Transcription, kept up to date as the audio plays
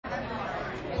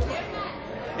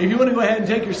If you want to go ahead and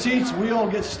take your seats, we'll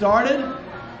get started.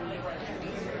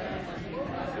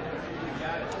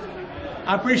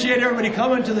 I appreciate everybody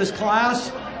coming to this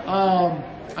class.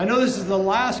 I know this is the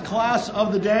last class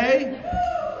of the day.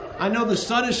 I know the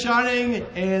sun is shining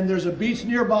and there's a beach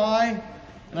nearby.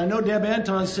 And I know Deb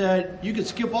Anton said you could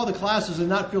skip all the classes and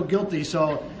not feel guilty.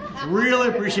 So really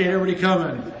appreciate everybody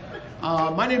coming.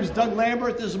 My name is Doug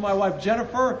Lambert. This is my wife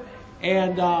Jennifer.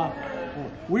 And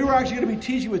we were actually going to be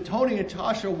teaching with Tony and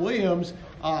Tasha Williams.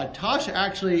 Tasha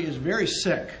actually is very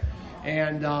sick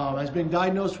and has been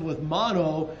diagnosed with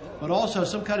mono, but also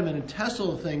has some kind of an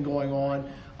intestinal thing going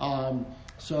on.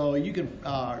 So you can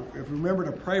remember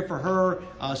to pray for her.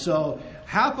 So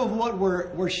half of what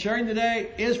we're sharing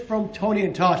today is from Tony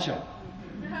and Tasha.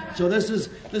 So this is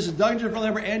Doug and Jennifer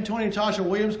Lambert and Tony and Tasha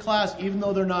Williams' class, even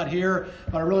though they're not here.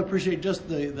 But I really appreciate just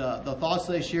the thoughts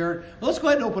they shared. But let's go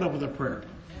ahead and open up with a prayer.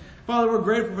 Father, we're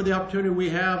grateful for the opportunity we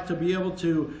have to be able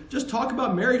to just talk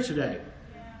about marriage today.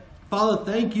 Father,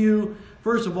 thank you,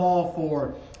 first of all,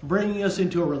 for bringing us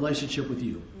into a relationship with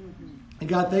you. And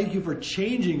God, thank you for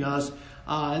changing us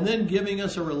and then giving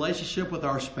us a relationship with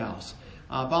our spouse.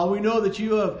 Father, we know that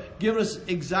you have given us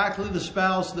exactly the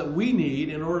spouse that we need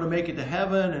in order to make it to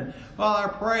heaven. And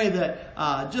Father, I pray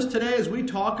that just today as we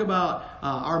talk about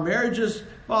our marriages,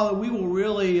 Father, we will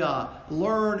really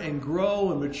learn and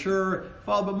grow and mature.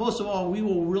 Father, but most of all, we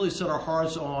will really set our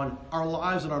hearts on our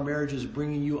lives and our marriages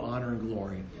bringing you honor and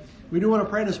glory. We do want to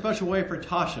pray in a special way for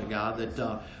Tasha, God,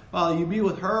 that Father, you be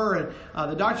with her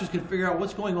and the doctors can figure out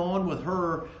what's going on with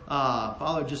her,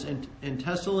 Father, just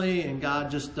intestinally. And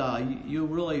God, just you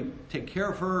really take care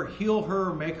of her, heal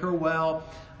her, make her well,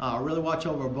 really watch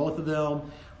over both of them.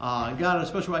 And God, in a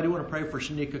special way, I do want to pray for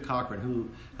Shanika Cochran, who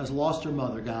has lost her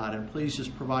mother, God, and please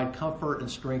just provide comfort and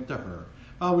strength to her.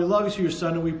 We love you through your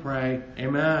Son, and we pray.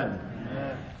 Amen.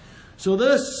 Amen. So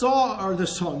this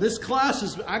class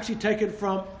is actually taken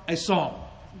from a song.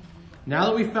 Now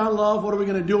that we found love, what are we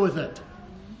going to do with it?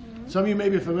 Some of you may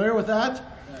be familiar with that.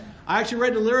 I actually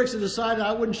read the lyrics and decided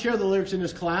I wouldn't share the lyrics in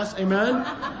this class. Amen?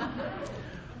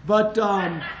 But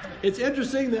it's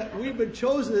interesting that we've been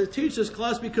chosen to teach this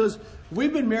class because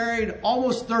we've been married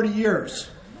almost 30 years.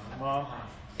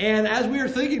 And as we were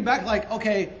thinking back, like,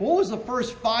 okay, what was the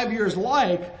first 5 years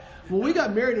like? Well, we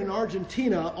got married in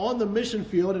Argentina on the mission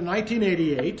field in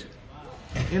 1988.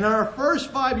 In our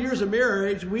first 5 years of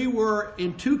marriage, we were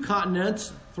in 2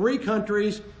 continents, 3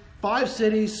 countries, 5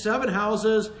 cities, 7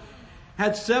 houses,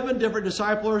 had 7 different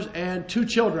disciplers, and 2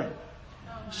 children.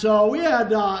 So we had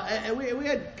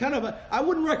kind of I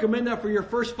wouldn't recommend that for your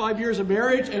first 5 years of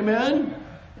marriage, amen?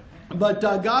 But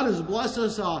God has blessed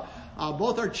us.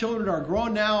 Both our children are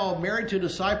grown now, married to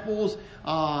disciples,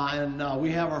 and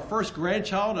we have our first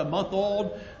grandchild, a month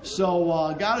old.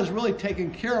 So God has really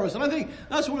taken care of us. And I think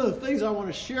that's one of the things I want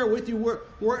to share with you.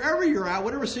 Wherever you're at,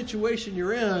 whatever situation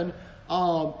you're in,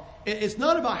 it's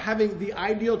not about having the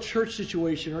ideal church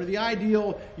situation or the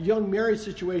ideal young marriage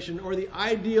situation or the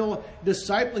ideal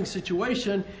discipling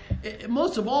situation.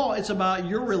 Most of all, it's about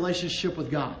your relationship with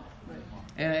God.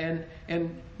 And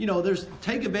you know,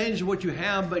 take advantage of what you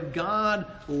have, but God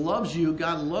loves you.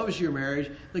 God loves your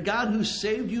marriage. The God who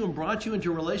saved you and brought you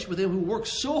into a relationship with Him, who worked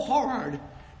so hard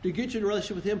to get you in a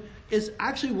relationship with Him, is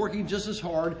actually working just as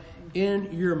hard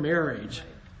in your marriage.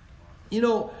 You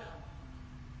know,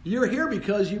 you're here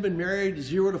because you've been married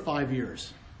 0 to 5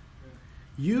 years.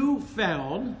 You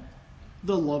found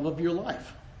the love of your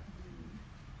life.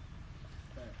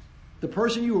 The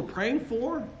person you were praying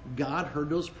for, God heard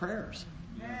those prayers.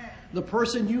 The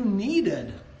person you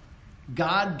needed,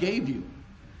 God gave you.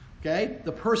 Okay?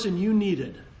 The person you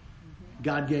needed,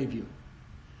 God gave you.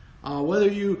 Whether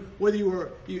you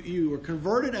were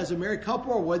converted as a married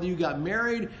couple or whether you got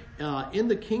married in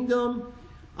the kingdom,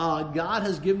 God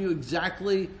has given you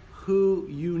exactly who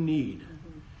you need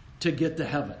to get to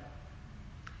heaven.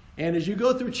 And as you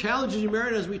go through challenges in your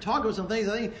marriage, as we talk about some things,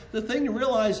 I think the thing to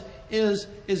realize is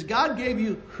God gave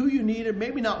you who you needed,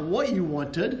 maybe not what you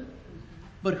wanted,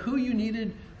 but who you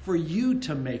needed for you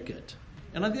to make it.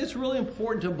 And I think it's really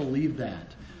important to believe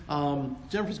that.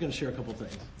 Jennifer's going to share a couple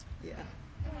things. Yeah.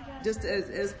 Just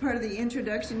as part of the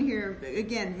introduction here,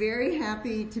 again, very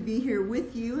happy to be here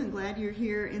with you and glad you're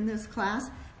here in this class.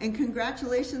 And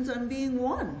congratulations on being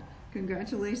one.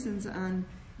 Congratulations on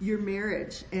your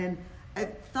marriage. And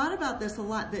I've thought about this a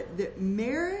lot, that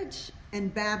marriage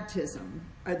and baptism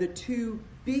are the 2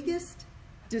 biggest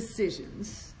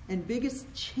decisions and biggest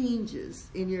changes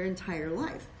in your entire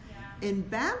life. Yeah. In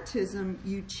baptism,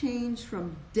 you change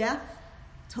from death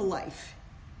to life.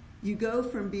 You go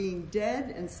from being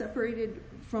dead and separated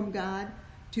from God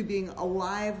to being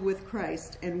alive with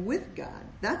Christ and with God.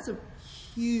 That's a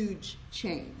huge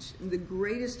change, the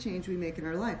greatest change we make in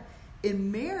our life.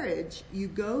 In marriage, you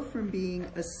go from being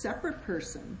a separate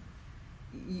person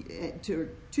to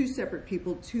two separate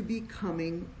people to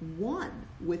becoming one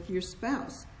with your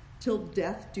spouse, till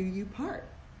death do you part.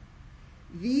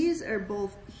 These are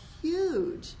both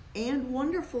huge and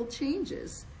wonderful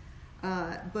changes,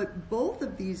 but both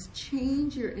of these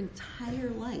change your entire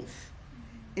life.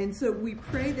 And so we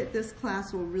pray that this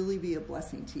class will really be a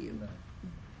blessing to you.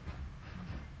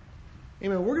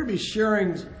 Amen. We're going to be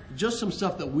sharing just some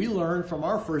stuff that we learned from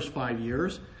our first 5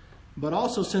 years, but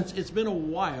also since it's been a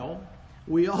while,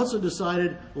 we also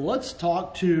decided let's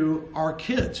talk to our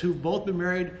kids who've both been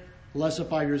married less than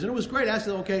 5 years. And it was great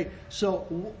asking them, okay, so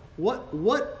what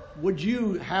would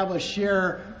you have us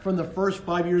share from the first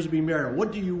 5 years of being married?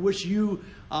 What do you wish you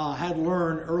had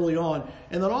learned early on?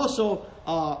 And then also,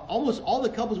 almost all the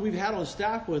couples we've had on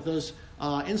staff with us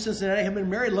in Cincinnati have been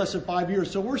married less than 5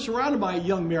 years. So we're surrounded by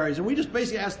young marrieds. And we just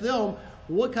basically asked them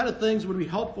what kind of things would be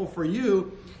helpful for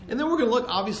you. And then we're going to look,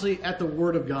 obviously, at the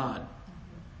Word of God.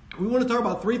 We want to talk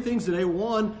about three things today.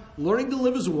 One, learning to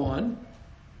live as one.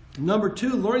 Number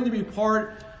two, learning to be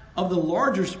part of the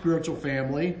larger spiritual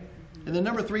family. And then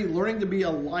number three, learning to be a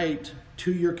light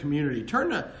to your community. Turn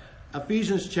to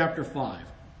Ephesians chapter 5.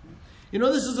 You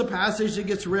know, this is a passage that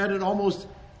gets read at almost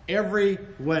every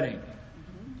wedding.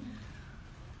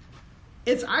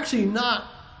 It's actually not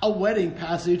a wedding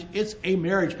passage, it's a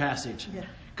marriage passage.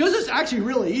 Because it's actually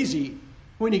really easy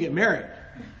when you get married.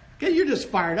 Because you're just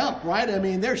fired up, right? I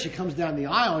mean, there she comes down the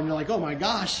aisle and you're like, oh my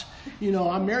gosh, you know,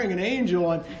 I'm marrying an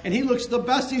angel and he looks the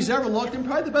best he's ever looked and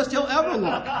probably the best he'll ever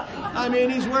look. I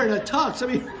mean, he's wearing a tux.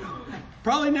 I mean,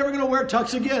 probably never going to wear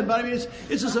tux again. But I mean, it's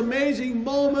this amazing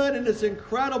moment and it's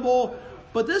incredible.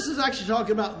 But this is actually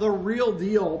talking about the real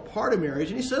deal part of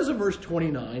marriage. And he says in verse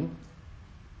 29,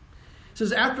 it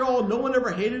says, after all, no one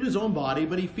ever hated his own body,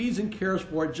 but he feeds and cares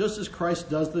for it just as Christ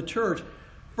does the church.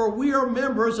 For we are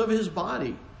members of his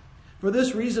body. For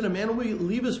this reason, a man will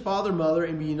leave his father and mother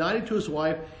and be united to his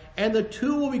wife, and the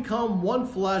two will become one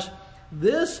flesh.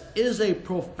 This is a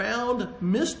profound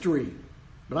mystery.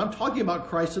 But I'm talking about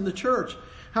Christ and the church.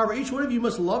 However, each one of you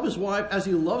must love his wife as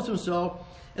he loves himself,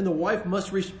 and the wife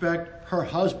must respect her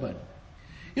husband.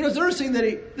 You know, it's interesting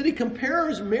that he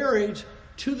compares marriage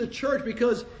to the church,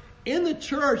 because in the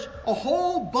church, a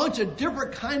whole bunch of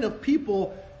different kind of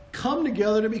people come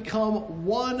together to become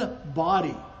one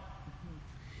body.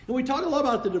 And we talk a lot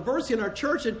about the diversity in our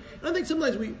church, and I think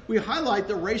sometimes we highlight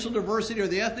the racial diversity or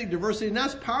the ethnic diversity, and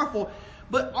that's powerful,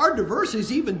 but our diversity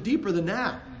is even deeper than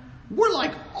that. We're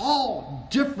like all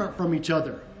different from each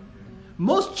other.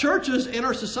 Most churches in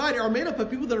our society are made up of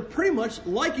people that are pretty much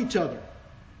like each other.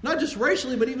 Not just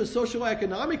racially, but even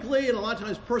socioeconomically, and a lot of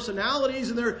times personalities.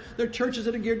 And there are churches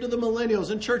that are geared to the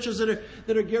millennials, and churches that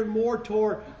are geared more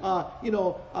toward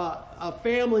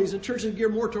families, and churches that are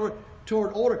geared more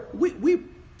toward older. We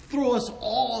throw us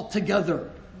all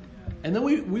together, and then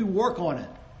we work on it.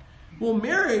 Well,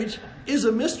 marriage is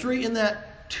a mystery in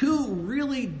that two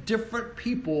really different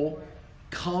people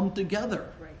come together.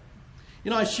 Right.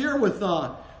 You know, I share with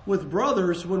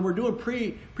brothers when we're doing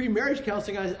pre-marriage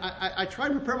counseling. I try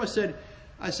to prepare them.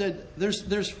 I said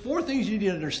there's four things you need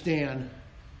to understand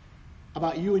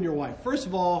about you and your wife. First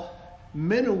of all,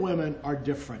 men and women are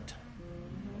different,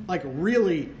 like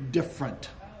really different.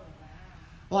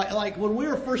 Like when we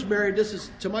were first married, this is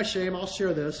to my shame, I'll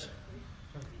share this.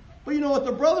 But you know what,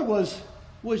 the brother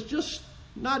was just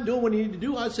not doing what he needed to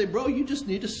do. I'd say, bro, you just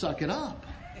need to suck it up.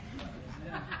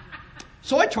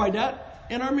 So I tried that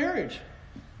in our marriage.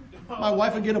 My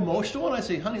wife would get emotional, and I'd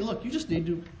say, honey, look, you just need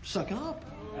to suck it up.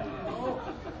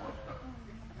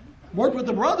 Worked with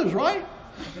the brothers, right?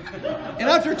 And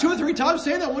after 2 or 3 times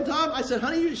saying that, one time I said,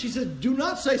 honey, she said, do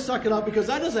not say suck it up, because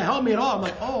that doesn't help me at all. I'm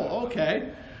like, oh,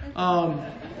 okay.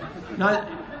 Now,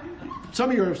 some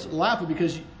of you are laughing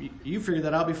because you figured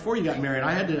that out before you got married.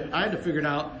 I had to figure it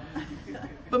out.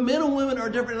 But men and women are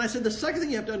different. And I said the second thing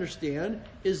you have to understand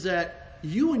is that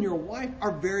you and your wife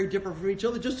are very different from each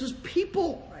other, just as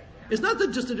people. Right. It's not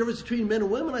just the difference between men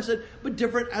and women. I said, but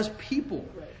different as people.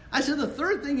 Right. I said the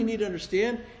third thing you need to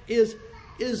understand is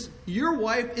your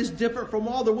wife is different from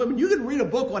all the women. You can read a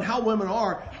book on how women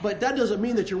are, but that doesn't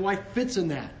mean that your wife fits in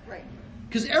that. Right.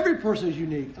 Because every person is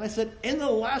unique. And I said, and the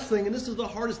last thing, and this is the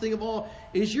hardest thing of all,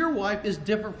 is your wife is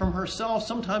different from herself,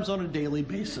 sometimes on a daily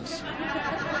basis.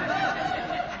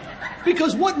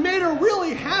 Because what made her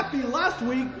really happy last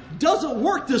week doesn't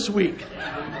work this week.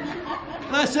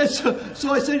 And I said,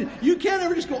 so I said, you can't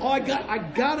ever just go, oh, I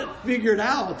got it figured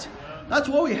out. That's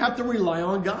why we have to rely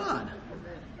on God.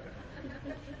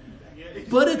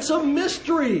 But it's a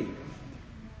mystery.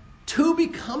 Two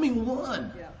becoming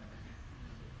one. Yeah.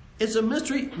 It's a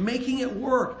mystery, making it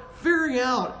work, figuring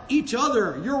out each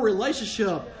other, your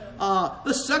relationship,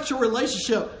 the sexual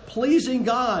relationship, pleasing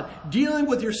God, dealing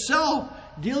with yourself,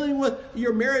 dealing with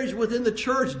your marriage within the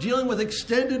church, dealing with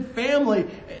extended family.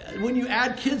 When you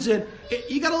add kids in,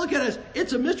 you got to look at it as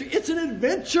it's a mystery. It's an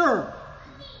adventure.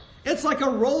 It's like a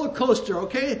roller coaster,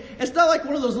 okay? It's not like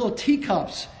one of those little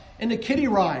teacups in the kiddie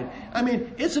ride. I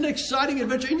mean, it's an exciting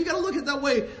adventure. And you got to look at it that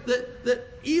way, that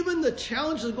even the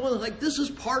challenges of going, like, this is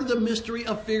part of the mystery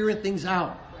of figuring things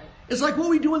out. Right. It's like what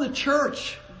we do in the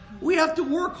church. We have to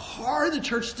work hard in the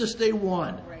church to stay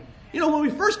one. Right. You know, when we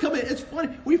first come in, it's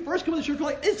funny. We first come in the church, we're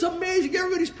like, it's amazing,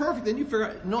 everybody's perfect. Then you figure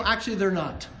out, no, actually they're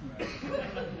not.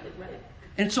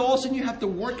 And so all of a sudden you have to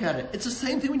work at it. It's the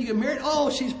same thing when you get married. Oh,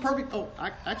 she's perfect. Oh,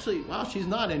 actually, wow, she's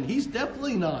not. And he's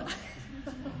definitely not.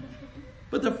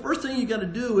 But the first thing you got to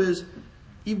do is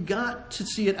you've got to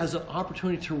see it as an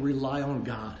opportunity to rely on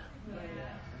God.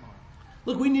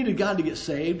 Look, we needed God to get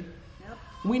saved.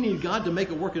 We need God to make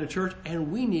it work in the church.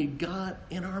 And we need God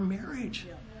in our marriage.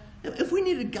 If we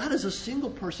needed God as a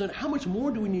single person, how much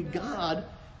more do we need God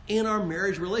in our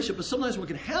marriage relationship? But sometimes what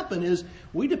can happen is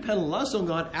we depend less on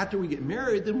God after we get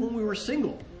married than when we were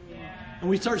single. And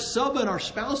we start subbing our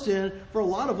spouse in for a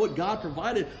lot of what God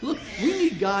provided. Look, we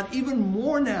need God even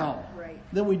more now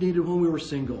than we needed when we were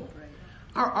single.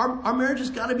 Our marriage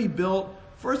has got to be built,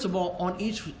 first of all, on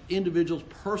each individual's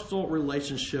personal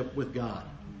relationship with God.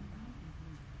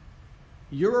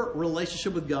 Your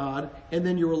relationship with God, and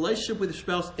then your relationship with your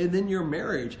spouse, and then your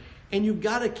marriage. And you've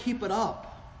got to keep it up.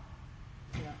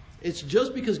 It's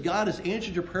just because God has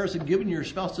answered your prayers and given you your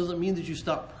spouse doesn't mean that you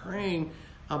stop praying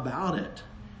about it.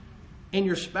 And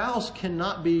your spouse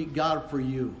cannot be God for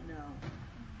you.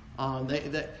 No.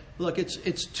 Look,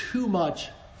 it's too much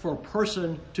for a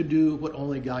person to do what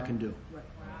only God can do. Right.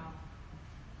 Wow.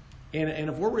 And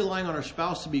if we're relying on our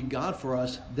spouse to be God for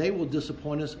us, they will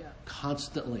disappoint us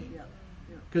constantly.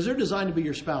 Because they're designed to be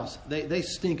your spouse. They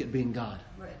stink at being God.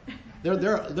 Right.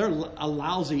 They're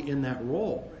lousy in that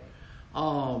role.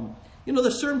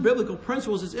 There's certain biblical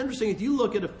principles. It's interesting. If you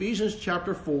look at Ephesians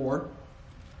chapter 4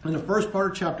 and the first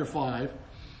part of chapter 5,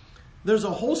 there's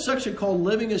a whole section called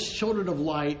Living as Children of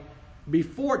Light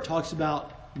before it talks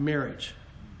about marriage.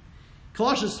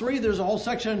 Colossians 3, there's a whole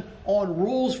section on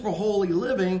rules for holy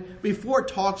living before it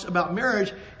talks about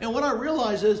marriage. And what I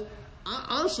realize is,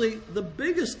 honestly, the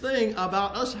biggest thing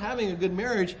about us having a good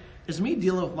marriage is me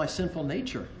dealing with my sinful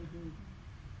nature.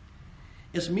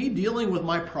 It's me dealing with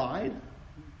my pride,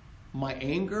 my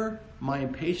anger, my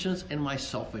impatience, and my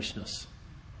selfishness.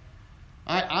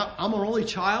 I'm an only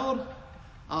child,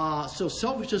 so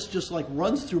selfishness just like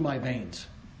runs through my veins.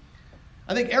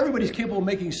 I think everybody's capable of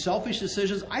making selfish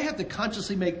decisions. I have to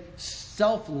consciously make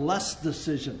selfless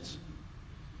decisions.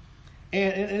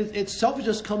 And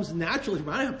selfishness comes naturally.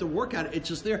 I don't have to work at it. It's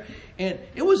just there. And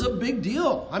it was a big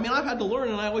deal. I mean, I've had to learn,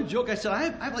 and I always joke. I said, I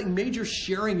have like major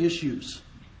sharing issues.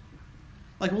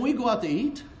 Like when we go out to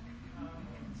eat,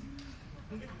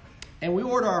 and we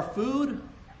order our food,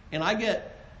 and I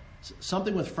get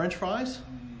something with French fries,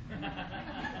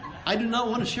 I do not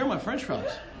want to share my French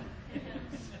fries.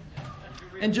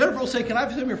 And Jennifer will say, can I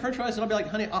have some of your French fries? And I'll be like,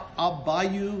 honey, I'll buy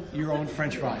you your own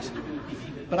French fries.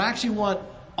 But I actually want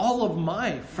all of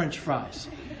my French fries.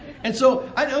 And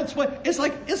so I know it's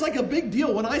like a big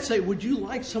deal when I say, would you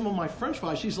like some of my French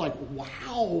fries? She's like,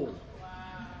 wow.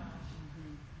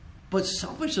 But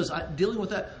selfishness, dealing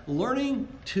with that, learning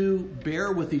to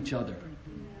bear with each other.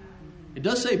 It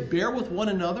does say bear with one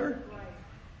another.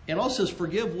 It also says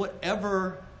forgive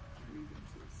whatever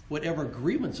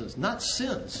grievances, not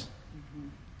sins.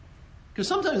 Because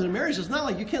sometimes in a marriage, it's not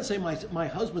like you can't say my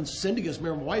husband sinned against me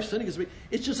or my wife sinned against me.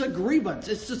 It's just a grievance.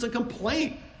 It's just a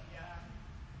complaint.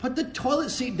 Put the toilet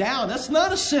seat down. That's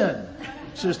not a sin,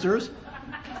 sisters.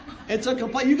 It's a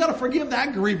complaint. You got to forgive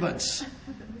that grievance.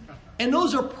 And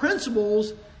those are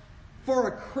principles for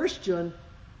a Christian,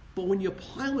 but when you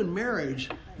apply them in marriage,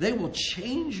 they will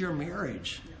change your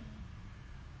marriage.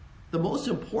 The most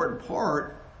important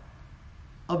part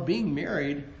of being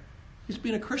married is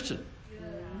being a Christian.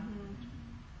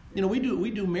 You know, we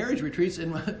do marriage retreats,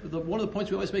 and one of the points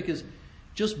we always make is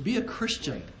just be a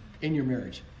Christian in your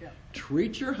marriage. Yeah.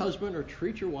 Treat your husband or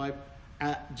treat your wife,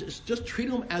 just treat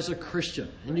him as a Christian.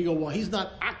 And you go, well, he's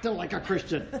not acting like a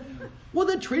Christian. Well,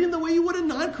 then treat him the way you would a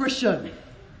non-Christian.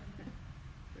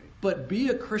 But be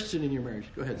a Christian in your marriage.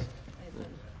 Go ahead.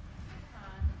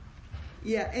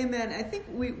 Yeah, amen. I think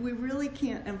we really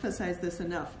can't emphasize this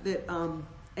enough. That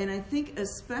and I think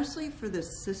especially for the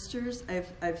sisters,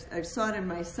 I've saw it in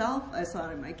myself, I saw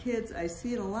it in my kids, I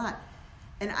see it a lot.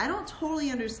 And I don't totally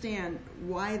understand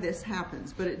why this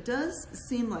happens, but it does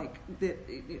seem like that,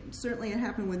 certainly it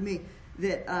happened with me,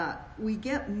 that we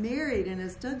get married, and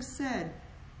as Doug said,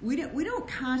 we don't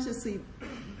consciously,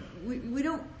 we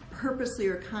don't purposely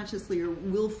or consciously or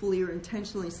willfully or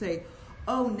intentionally say,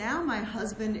 oh, now my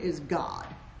husband is God.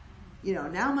 You know,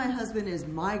 now my husband is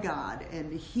my God,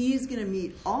 and he's going to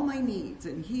meet all my needs,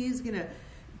 and he's going to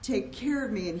take care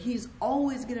of me, and he's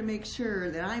always going to make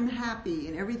sure that I'm happy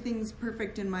and everything's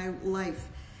perfect in my life.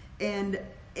 And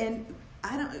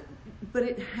I don't, but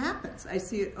it happens. I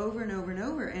see it over and over and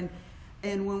over.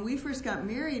 And when we first got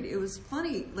married, it was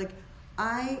funny. Like,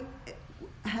 I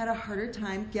had a harder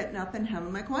time getting up and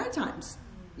having my quiet times,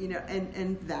 you know,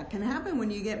 and that can happen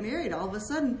when you get married. All of a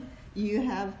sudden, you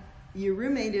have your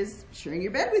roommate is sharing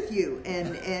your bed with you,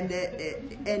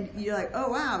 and you're like,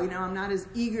 oh wow, you know, I'm not as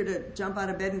eager to jump out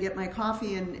of bed and get my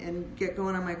coffee and get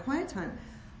going on my quiet time.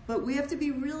 But we have to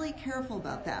be really careful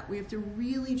about that. We have to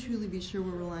really truly be sure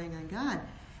we're relying on God.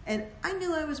 And I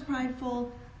knew I was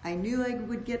prideful. I knew I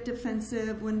would get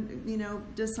defensive when, you know,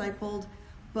 discipled.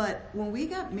 But when we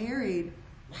got married,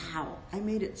 wow, I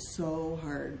made it so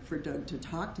hard for Doug to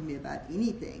talk to me about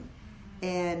anything.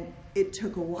 And it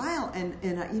took a while, and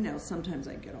I, you know, sometimes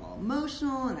I'd get all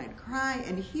emotional and I'd cry,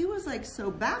 and he was like so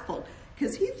baffled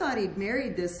because he thought he'd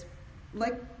married this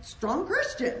like strong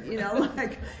Christian, you know,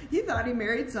 like he thought he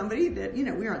married somebody that, you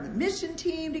know, we were on the mission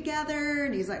team together,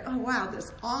 and he's like, oh wow,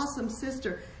 this awesome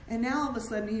sister. And now all of a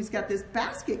sudden he's got this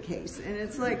basket case, and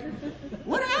it's like,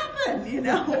 what happened, you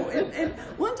know? And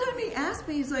one time he asked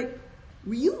me, he's like,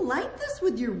 were you like this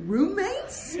with your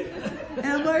roommates? And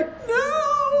I'm like,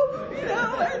 no, you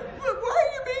know, why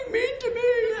are you being mean to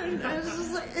me? And I was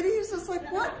just like, and he's just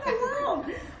like, what in the world?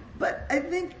 But I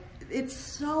think it's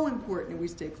so important that we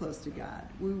stay close to God.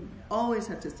 We always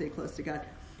have to stay close to God.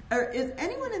 Is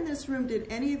anyone in this room, did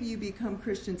any of you become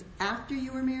Christians after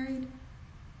you were married?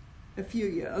 A few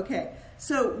of you, okay.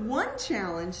 So one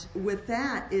challenge with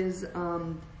that is,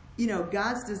 you know,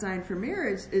 God's design for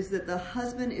marriage is that the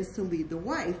husband is to lead the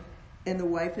wife, and the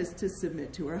wife is to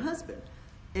submit to her husband.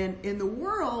 And in the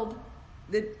world,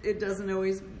 it doesn't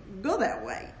always go that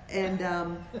way.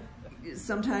 And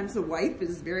sometimes the wife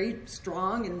is very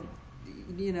strong and,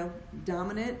 you know,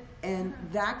 dominant, and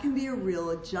that can be a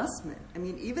real adjustment. I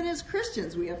mean, even as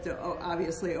Christians, we have to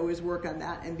obviously always work on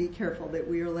that and be careful that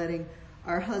we are letting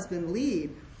our husband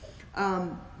lead.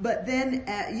 But then,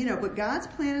 you know, but God's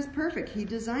plan is perfect. He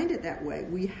designed it that way.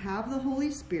 We have the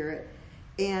Holy Spirit,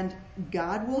 and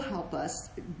God will help us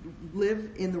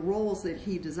live in the roles that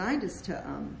He designed us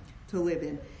to live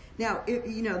in. Now,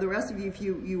 you know, the rest of you, if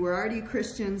you were already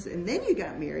Christians and then you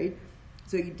got married,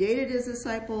 so you dated as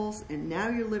disciples, and now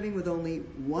you're living with only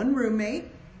one roommate.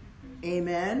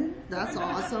 Amen. That's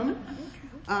awesome.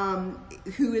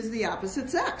 Who is the opposite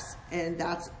sex, and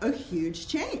that's a huge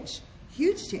change.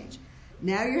 Huge change.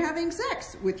 Now you're having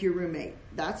sex with your roommate.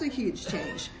 That's a huge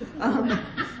change.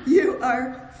 You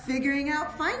are figuring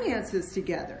out finances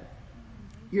together.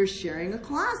 You're sharing a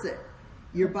closet.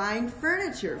 You're buying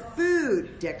furniture,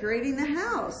 food, decorating the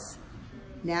house.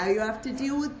 Now you have to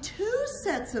deal with 2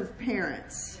 sets of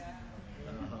parents.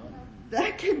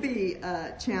 That can be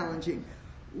challenging.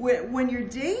 When you're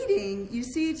dating, you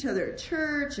see each other at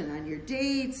church and on your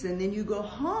dates, and then you go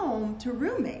home to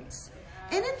roommates.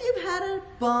 And if you've had a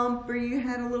bump or you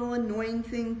had a little annoying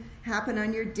thing happen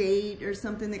on your date or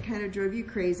something that kind of drove you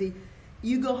crazy,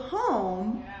 you go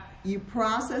home, you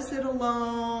process it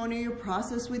alone, or you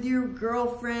process with your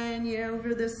girlfriend, you know,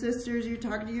 or the sisters, you're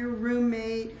talking to your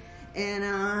roommate, and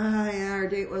yeah, our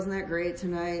date wasn't that great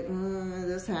tonight.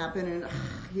 This happened, and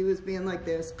he was being like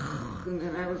this, and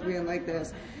then I was being like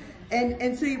this.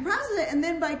 And so you process it, and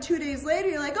then by 2 days later,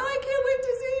 you're like, oh, I can't wait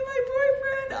to see my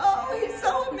boyfriend. Oh, he's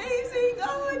so amazing.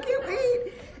 Oh, I can't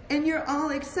wait. And you're all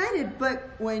excited. But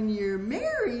when you're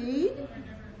married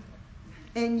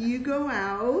and you go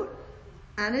out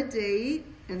on a date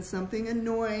and something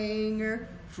annoying or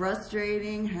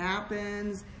frustrating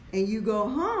happens, and you go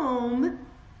home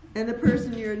and the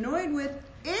person you're annoyed with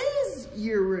is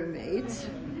your roommate,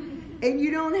 and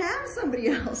you don't have somebody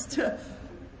else to,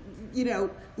 you know,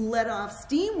 let off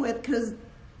steam with, because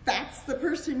that's the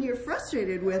person you're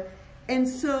frustrated with. And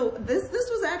so this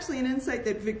was actually an insight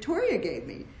that Victoria gave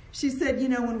me. She said, you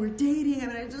know, when we're dating, I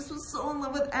mean, I just was so in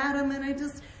love with Adam, and I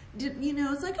just did, you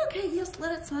know, it's like, okay, yes,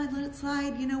 let it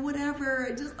slide, you know, whatever.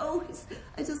 I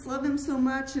just love him so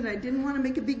much, and I didn't want to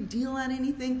make a big deal out of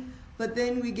anything. But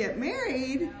then we get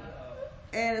married,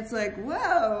 and it's like,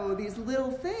 whoa, these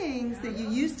little things that you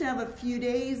used to have a few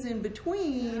days in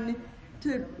between,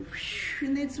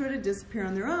 and they'd sort of disappear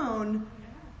on their own.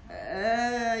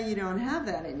 you don't have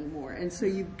that anymore. And so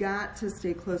you've got to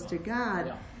stay close to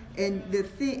God. And the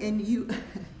thing, and you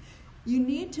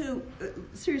need to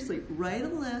seriously write a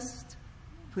list,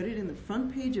 put it in the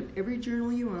front page of every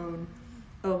journal you own,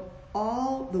 of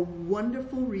all the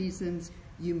wonderful reasons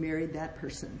you married that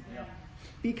person.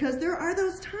 Because there are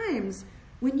those times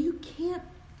when you can't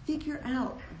figure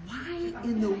out, why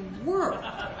in the world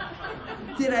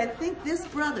did I think this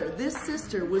brother, this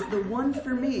sister was the one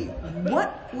for me?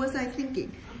 What was I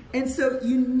thinking? And so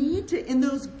you need to, in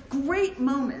those great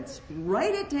moments,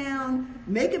 write it down,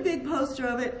 make a big poster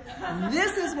of it.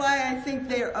 This is why I think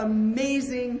they're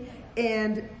amazing,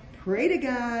 and pray to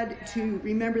God to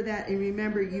remember that. And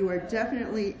remember, you are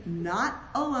definitely not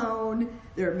alone.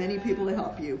 There are many people to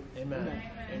help you. Amen.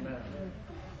 Amen.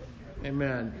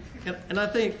 Amen. And I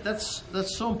think that's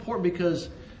so important, because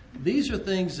these are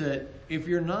things that, if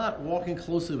you're not walking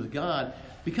closely with God,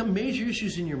 become major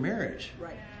issues in your marriage.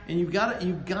 Right. And you've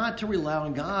got to rely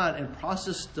on God and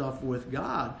process stuff with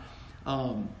God.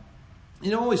 I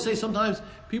always say, sometimes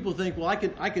people think, well, I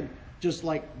could just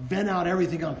like vent out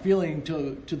everything I'm feeling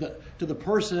to the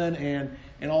person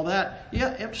and all that. Yeah,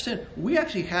 understand. We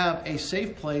actually have a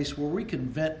safe place where we can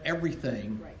vent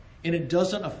everything. Right. And it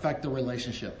doesn't affect the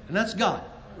relationship. And that's God.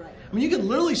 Right. I mean, you can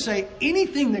literally say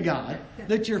anything to God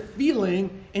that you're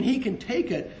feeling, and He can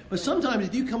take it. But sometimes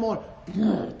if you come on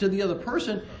to the other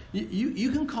person,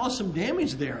 you can cause some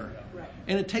damage there. Right.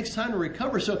 And it takes time to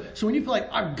recover. So when you feel like,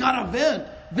 I've got to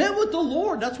vent with the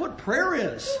Lord. That's what prayer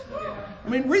is. I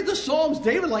mean, read the Psalms.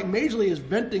 David, like, majorly is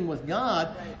venting with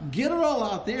God. Get it all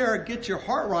out there. Get your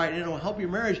heart right, and it'll help your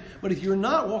marriage. But if you're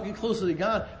not walking closely to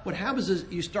God, what happens is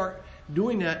you start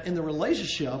doing that in the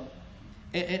relationship,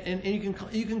 and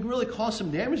you can really cause some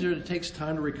damage there that takes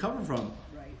time to recover from.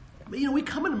 Right. But we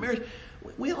come into marriage,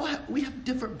 we have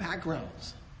different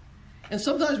backgrounds, and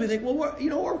sometimes we think, well,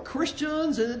 we're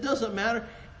Christians, and it doesn't matter.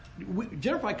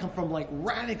 Jennifer and I come from like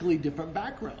radically different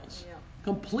backgrounds,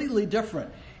 completely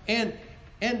different, and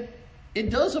it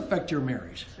does affect your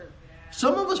marriage. Sure.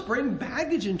 Some of us bring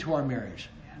baggage into our marriage.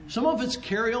 Some of it's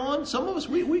carry on. Some of us,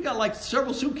 we got like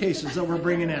several suitcases that we're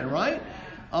bringing in, right?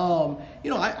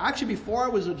 I actually, before I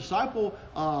was a disciple,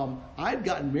 I'd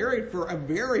gotten married for a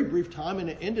very brief time, and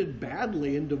it ended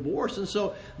badly in divorce. And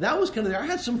so that was kind of there. I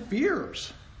had some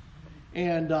fears,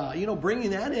 and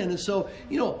bringing that in. And so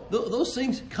those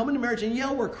things come into marriage,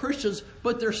 and we're Christians,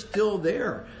 but they're still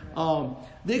there.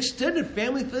 The extended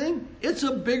family thing, it's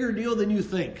a bigger deal than you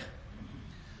think,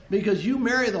 because you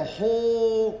marry the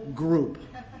whole group.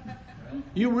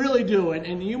 You really do.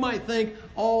 And you might think,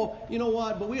 oh, you know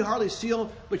what, but we hardly see them.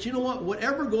 But you know what?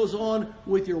 Whatever goes on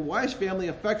with your wife's family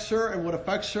affects her, and what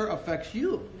affects her affects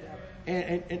you.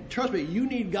 And trust me, you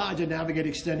need God to navigate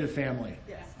extended family.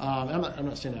 I'm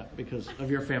not saying that because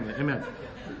of your family. Amen.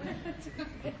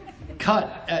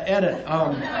 Cut, edit,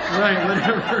 right,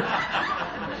 whatever.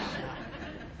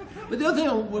 But the other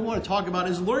thing we want to talk about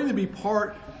is learning to be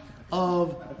part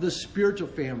of the spiritual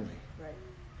family.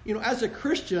 Right. As a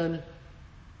Christian,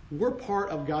 we're part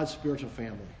of God's spiritual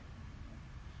family.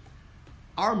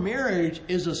 Our marriage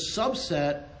is a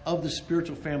subset of the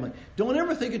spiritual family. Don't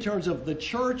ever think in terms of the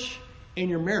church and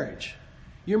your marriage.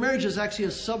 Your marriage is actually a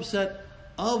subset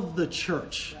of the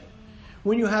church. Right.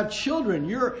 When you have children,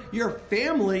 your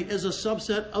family is a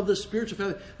subset of the spiritual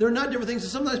family. They're not different things.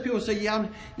 And sometimes people say,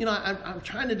 I'm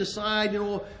trying to decide,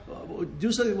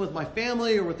 do something with my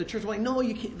family or with the church. I'm like, no,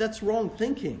 you can't. That's wrong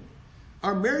thinking.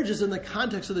 Our marriage is in the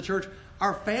context of the church.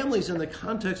 Our family's in the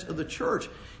context of the church.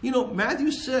 Matthew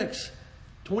 6,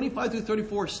 25 through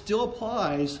 34 still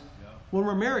applies when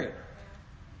we're married.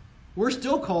 We're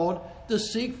still called to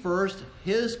seek first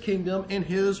His kingdom and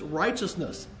His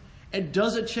righteousness. It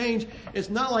doesn't change. It's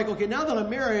not like, okay, now that I'm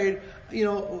married,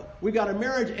 we got a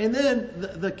marriage and then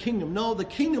the kingdom. No, the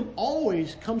kingdom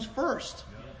always comes first.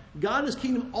 God and His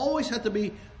kingdom always have to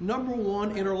be number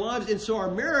one in our lives. And so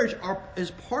our marriage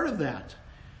is part of that.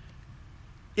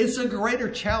 It's a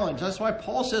greater challenge. That's why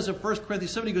Paul says in 1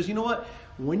 Corinthians 7, he goes, you know what?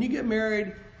 When you get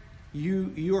married,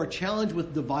 you are challenged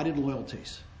with divided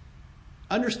loyalties.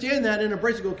 Understand that and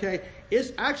embrace it. Okay,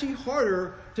 it's actually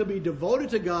harder to be devoted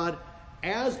to God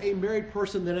as a married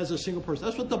person than as a single person.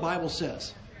 That's what the Bible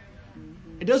says.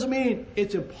 It doesn't mean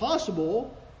it's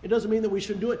impossible. It doesn't mean that we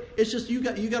shouldn't do it. It's just you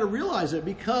got to realize it,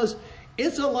 because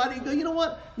it's a lot. You go, you know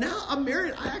what? Now I'm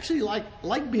married. I actually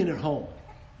like being at home.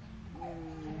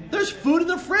 There's food in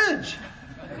the fridge.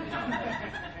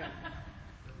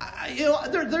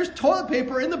 There's toilet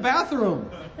paper in the bathroom.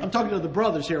 I'm talking to the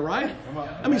brothers here, right?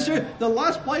 I mean, seriously, the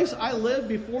last place I lived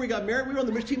before we got married, we were on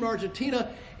the mission team in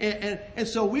Argentina, and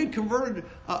so we had converted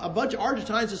a bunch of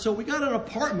Argentines, and so we got an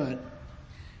apartment.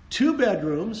 2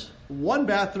 bedrooms, 1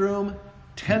 bathroom,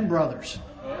 10 brothers.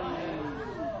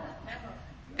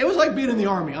 It was like being in the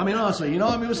army. I mean, honestly, it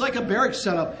was like a barracks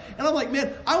setup. And I'm like,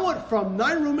 man, I went from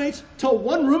 9 roommates to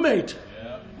 1 roommate.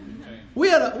 We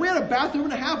had a bathroom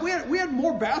and a half. We had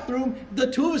more bathroom,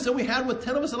 the 2 of us, than we had with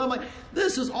 10 of us. And I'm like,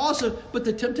 this is awesome. But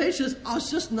the temptation is, oh,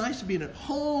 it's just nice being at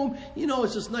home.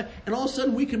 It's just nice. And all of a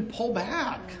sudden we can pull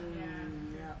back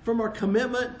from our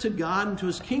commitment to God and to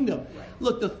His kingdom.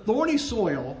 Look, the thorny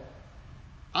soil,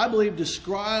 I believe,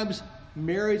 describes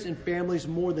marriage and families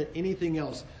more than anything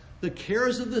else. The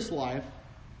cares of this life,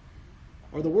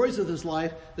 or the worries of this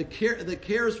life, the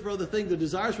cares for other things, the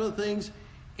desires for other things,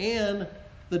 and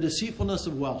the deceitfulness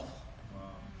of wealth.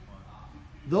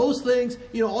 Those things,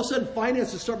 all of a sudden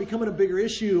finances start becoming a bigger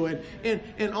issue,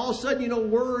 and all of a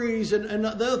sudden, worries and the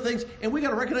other things. And we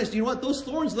got to recognize, what? Those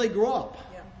thorns, they grow up.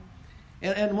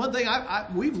 Yeah. And one thing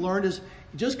we've learned is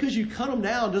just because you cut them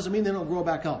down doesn't mean they don't grow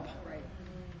back up.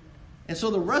 And so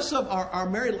the rest of our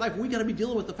married life, we got to be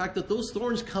dealing with the fact that those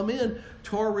thorns come in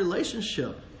to our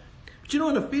relationship. But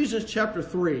in Ephesians chapter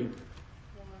 3,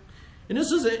 and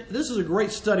this is a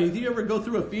great study. If you ever go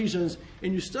through Ephesians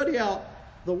and you study out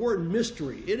the word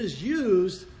mystery, it is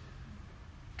used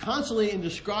constantly in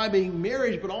describing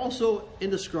marriage, but also in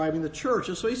describing the church.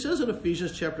 And so he says in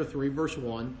Ephesians chapter 3, verse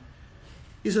 1,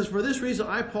 he says, "For this reason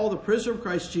I, Paul, the prisoner of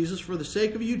Christ Jesus, for the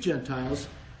sake of you Gentiles,"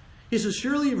 he says,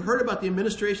 "surely you've heard about the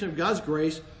administration of God's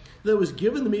grace that was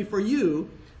given to me for you.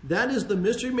 That is the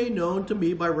mystery made known to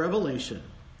me by revelation.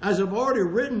 As I've already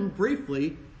written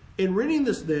briefly, in reading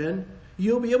this then,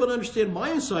 you'll be able to understand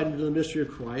my insight into the mystery of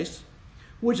Christ,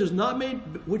 which has not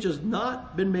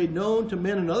been made known to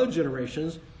men in other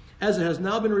generations, as it has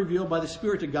now been revealed by the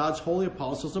Spirit to God's holy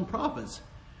apostles and prophets.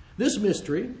 This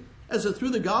mystery, as that through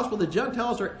the gospel the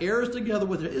Gentiles are heirs together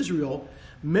with Israel,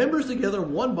 members together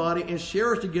of one body, and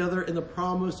sharers together in the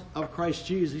promise of Christ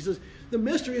Jesus." He says, the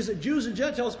mystery is that Jews and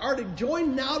Gentiles are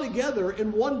joined now together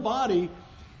in one body.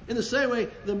 In the same way,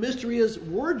 the mystery is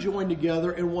we're joined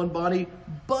together in one body,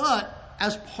 but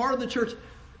as part of the church.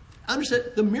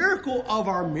 Understand, the miracle of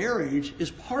our marriage is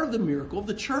part of the miracle of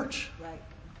the church. Right.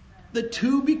 The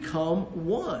two become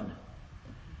one.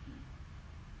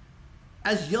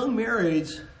 As young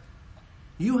marrieds,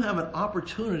 you have an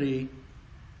opportunity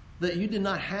that you did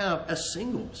not have as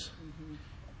singles. Mm-hmm.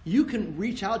 You can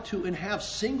reach out to and have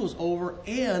singles over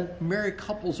and married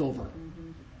couples over. Mm-hmm.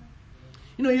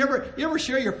 You ever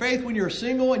share your faith when you're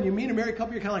single and you meet a married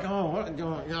couple? You're kind of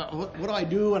like, what do I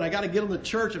do? And I got to get them to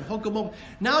church and hook them up.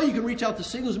 Now you can reach out to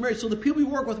singles and married. So the people you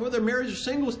work with, whether they're married or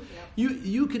singles,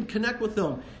 you can connect with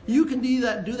them. You can do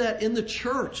that in the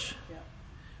church.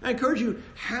 I encourage you,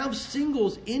 have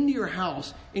singles into your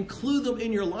house. Include them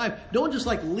in your life. Don't just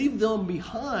leave them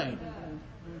behind.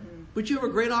 But you have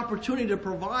a great opportunity to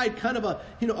provide kind of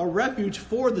a refuge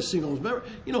for the singles. Remember,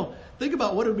 think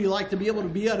about what it would be like to be able to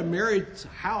be at a married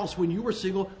house when you were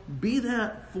single. Be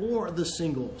that for the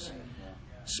singles.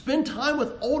 Spend time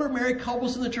with older married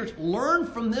couples in the church. Learn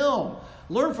from them.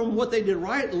 Learn from what they did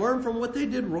right. Learn from what they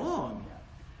did wrong.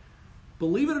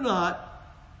 Believe it or not,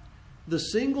 the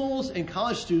singles and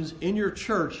college students in your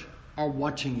church are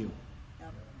watching you.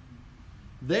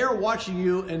 They are watching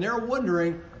you and they're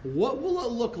wondering, what will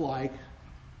it look like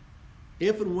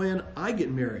if and when I get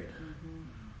married?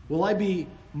 Mm-hmm. Will I be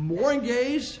more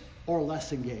engaged or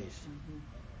less engaged?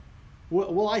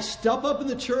 Mm-hmm. Will I step up in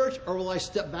the church or will I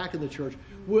step back in the church?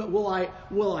 Will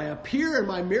I appear in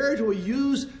my marriage? Will I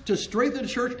use to strengthen the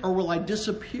church, or will I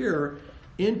disappear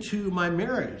into my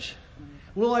marriage?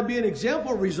 Will I be an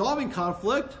example of resolving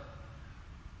conflict,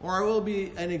 or I will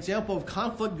be an example of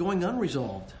conflict going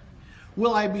unresolved?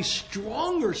 Will I be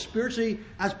stronger spiritually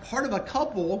as part of a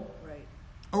couple,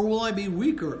 or will I be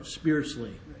weaker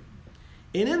spiritually?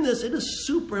 And in this, it is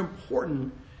super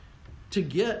important to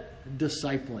get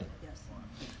discipling. Yes.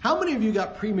 How many of you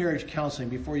got pre-marriage counseling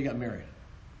before you got married?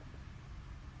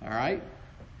 All right.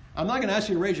 I'm not going to ask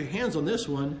you to raise your hands on this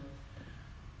one,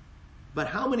 but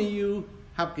how many of you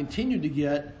have continued to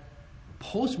get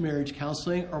post-marriage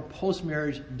counseling or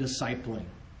post-marriage discipling?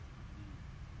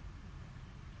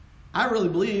 I really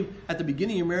believe at the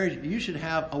beginning of your marriage, you should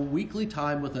have a weekly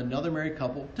time with another married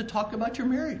couple to talk about your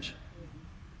marriage.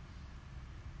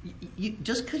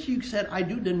 Just because you said I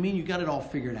do doesn't mean you got it all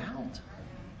figured out.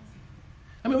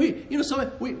 I mean,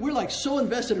 we're so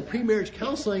invested in pre-marriage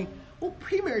counseling. Well,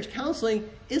 pre-marriage counseling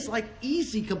is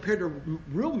easy compared to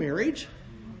real marriage.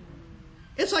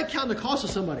 It's like counting the cost of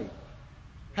somebody.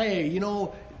 Hey,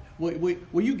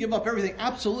 will you give up everything?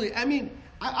 Absolutely. I mean,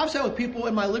 I've sat with people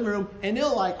in my living room and they're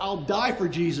like, I'll die for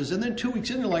Jesus. And then 2 weeks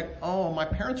in, they're like, oh, my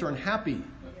parents are unhappy.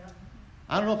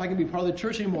 I don't know if I can be part of the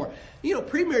church anymore. You know,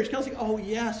 pre-marriage counseling, oh,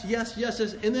 yes.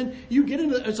 And then you get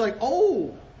into it, it's like,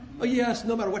 oh, yes,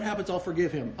 no matter what happens, I'll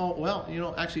forgive him. Oh,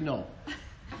 well, actually, no.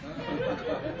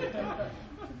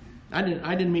 I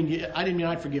didn't mean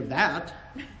I'd forgive that.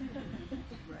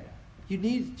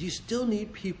 You still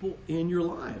need people in your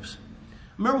lives.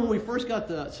 Remember when we first got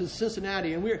to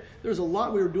Cincinnati, and there was a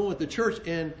lot we were doing with the church,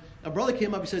 and a brother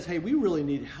came up and says, hey, we really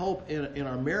need help in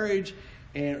our marriage,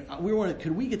 and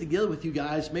could we get together with you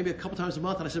guys maybe a couple times a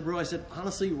month? And I said, bro,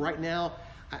 honestly, right now,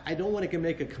 I don't want to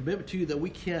make a commitment to you that we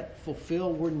can't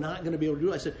fulfill. We're not going to be able to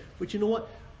do it. I said, but you know what?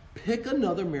 Pick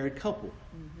another married couple.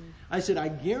 Mm-hmm. I said, I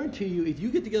guarantee you, if you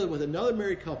get together with another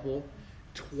married couple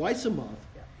twice a month,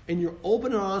 and you're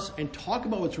open and honest and talk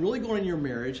about what's really going on in your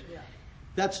marriage,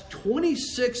 that's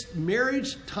 26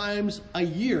 marriage times a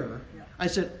year. I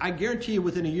said, I guarantee you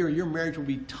within a year, your marriage will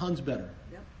be tons better.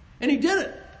 And he did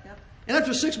it. And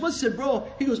after 6 months, he said,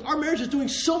 bro, he goes, our marriage is doing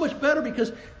so much better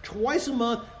because twice a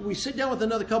month, we sit down with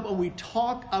another couple and we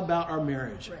talk about our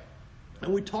marriage.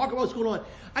 And we talk about what's going on.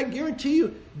 I guarantee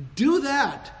you, do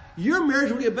that. Your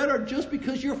marriage will get better just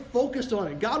because you're focused on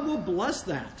it. God will bless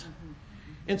that.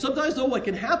 And sometimes, though, what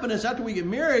can happen is after we get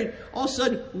married, all of a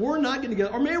sudden, we're not getting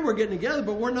together. Or maybe we're getting together,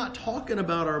 but we're not talking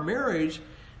about our marriage.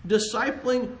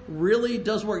 Discipling really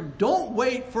does work. Don't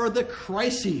wait for the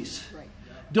crises.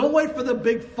 Don't wait for the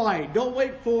big fight. Don't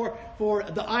wait for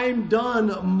the I'm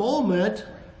done moment.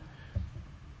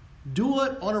 Do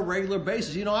it on a regular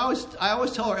basis. You know, I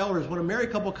always tell our elders, when a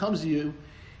married couple comes to you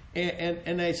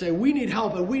and they say, we need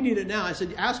help and we need it now, I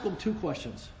said, ask them 2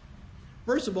 questions.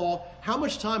 First of all, how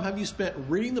much time have you spent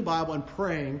reading the Bible and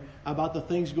praying about the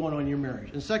things going on in your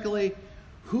marriage? And secondly,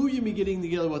 who you be getting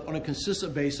together with on a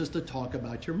consistent basis to talk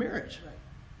about your marriage?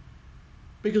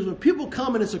 Because when people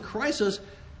come and it's a crisis,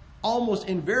 almost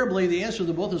invariably the answer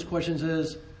to both those questions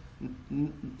is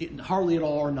hardly at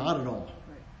all or not at all.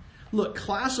 Look,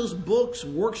 classes, books,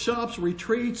 workshops,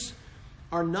 retreats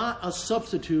are not a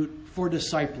substitute for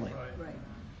discipling.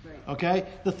 Okay?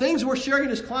 The things we're sharing in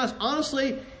this class,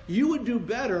 honestly, you would do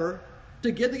better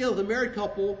to get together with a married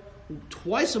couple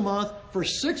twice a month for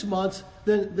 6 months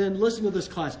than listen to this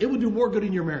class. It would do more good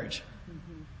in your marriage.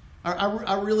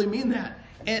 I really mean that.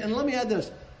 And let me add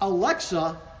this.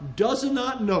 Alexa does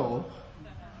not know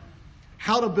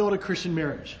how to build a Christian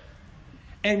marriage.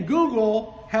 And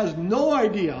Google has no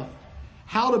idea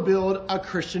how to build a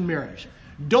Christian marriage.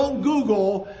 Don't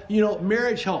Google,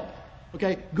 marriage help.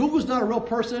 Okay? Google's not a real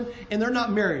person and they're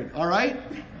not married. All right?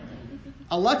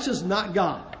 Alexa's not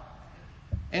God.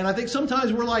 And I think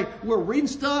sometimes we're reading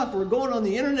stuff, we're going on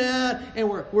the internet, and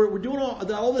we're doing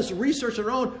all this research on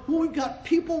our own. Well, we've got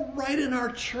people right in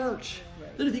our church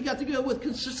that if you got together with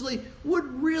consistently would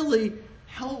really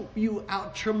help you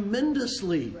out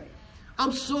tremendously.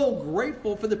 I'm so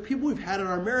grateful for the people we've had in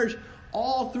our marriage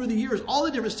all through the years, all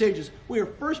the different stages. We were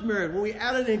first married, when we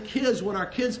added in kids, when our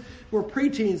kids were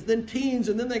preteens, then teens,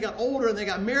 and then they got older and they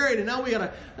got married, and now we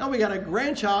got a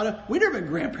grandchild. We never been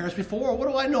grandparents before. What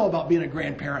do I know about being a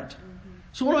grandparent?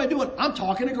 So what am I doing? I'm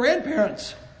talking to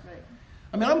grandparents.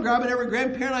 I mean, I'm grabbing every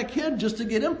grandparent I can just to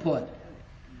get input.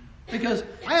 Because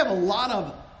I have a lot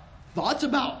of thoughts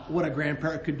about what a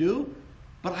grandparent could do,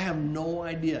 but I have no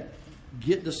idea.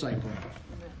 Get discipling.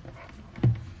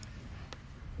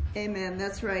 Amen.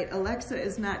 That's right. Alexa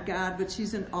is not God, but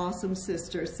she's an awesome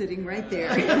sister sitting right there.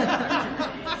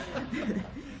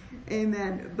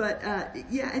 Amen. But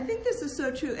I think this is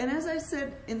so true. And as I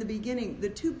said in the beginning, the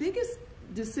 2 biggest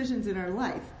decisions in our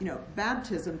life,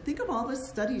 baptism, think of all the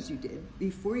studies you did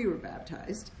before you were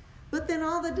baptized, but then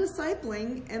all the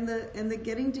discipling and the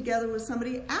getting together with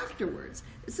somebody afterwards.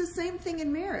 It's the same thing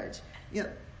in marriage.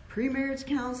 Pre-marriage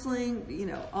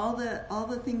counseling, all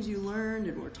the things you learned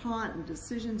and were taught and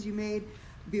decisions you made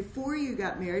before you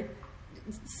got married,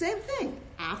 same thing.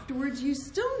 Afterwards, you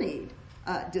still need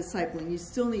discipling. You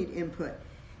still need input.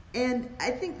 And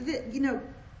I think that,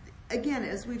 again,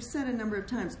 as we've said a number of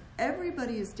times,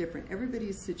 everybody is different.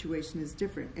 Everybody's situation is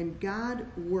different. And God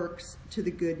works to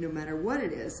the good no matter what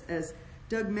it is. As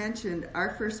Doug mentioned,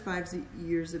 our first 5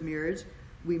 years of marriage,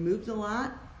 we moved a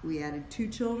lot. We added 2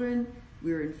 children.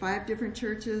 We were in 5 different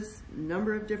churches, a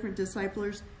number of different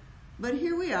disciplers. But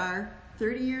here we are,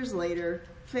 30 years later,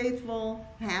 faithful,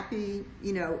 happy,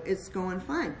 it's going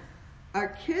fine. Our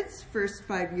kids' first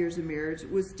 5 years of marriage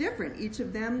was different. Each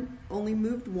of them only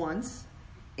moved once,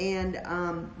 and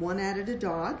one added a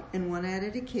dog and one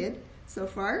added a kid so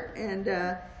far, and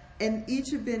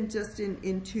each have been just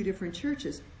in 2 different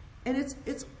churches. And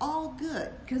it's all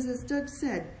good, because as Doug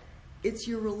said, it's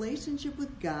your relationship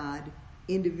with God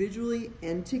individually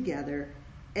and together,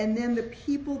 and then the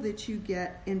people that you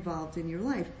get involved in your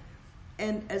life.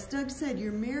 And as Doug said,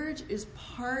 your marriage is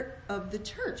part of the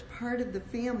church, part of the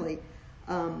family.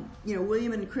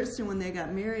 William and Kristen, when they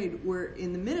got married, were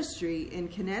in the ministry in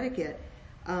Connecticut.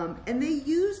 And they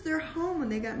used their home when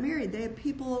they got married. They had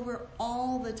people over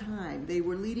all the time. They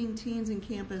were leading teens in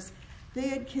campus. They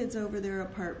had kids over their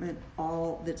apartment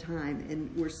all the time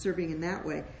and were serving in that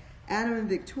way. Adam and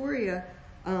Victoria,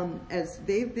 as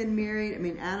they've been married,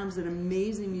 Adam's an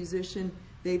amazing musician.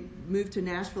 They moved to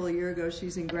Nashville a year ago.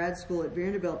 She's in grad school at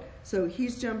Vanderbilt. So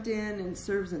he's jumped in and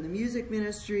serves in the music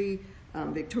ministry.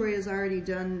 Victoria's already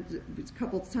done a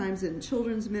couple of times in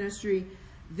children's ministry.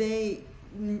 They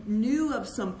knew of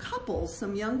some couples,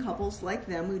 some young couples like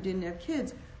them who didn't have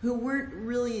kids, who weren't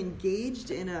really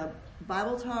engaged in a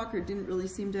Bible talk or didn't really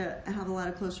seem to have a lot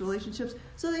of close relationships.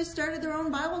 So they started their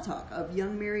own Bible talk of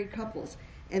young married couples.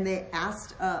 And they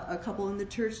asked a couple in the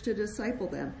church to disciple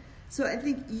them. So I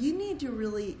think you need to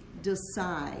really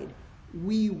decide,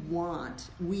 we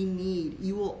need,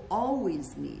 you will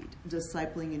always need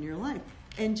discipling in your life.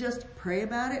 And just pray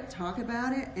about it, talk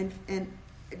about it, and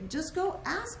just go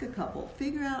ask a couple.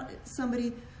 Figure out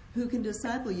somebody who can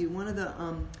disciple you. One of the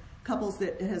couples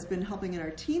that has been helping in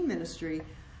our teen ministry,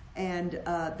 and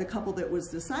the couple that was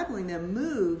discipling them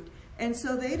moved, and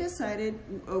so they decided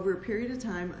over a period of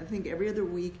time, I think every other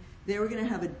week, they were going to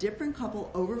have a different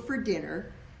couple over for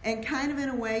dinner and kind of in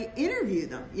a way interview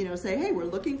them. Say, hey, we're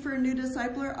looking for a new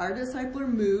discipler. Our discipler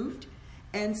moved.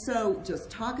 And so just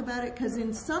talk about it, because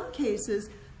in some cases,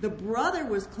 the brother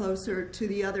was closer to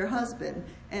the other husband.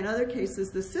 In other cases,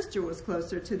 the sister was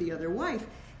closer to the other wife.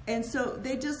 And so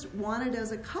they just wanted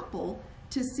as a couple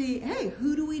to see, hey,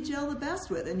 who do we gel the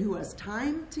best with, and who has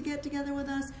time to get together with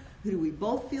us? Who do we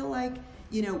both feel like,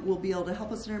 will be able to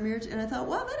help us in our marriage? And I thought,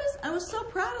 well, I was so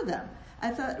proud of them. I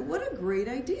thought, what a great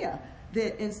idea.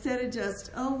 That instead of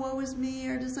just, oh, woe is me,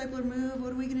 our discipler moved,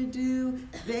 what are we going to do?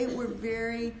 They were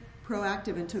very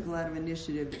proactive and took a lot of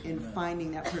initiative in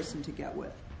finding that person to get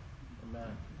with. Amen.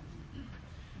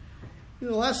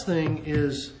 The last thing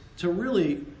is to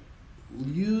really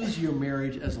use your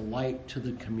marriage as a light to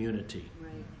the community.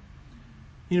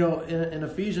 Right. In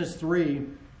Ephesians 3,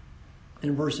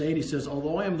 in verse 8, he says,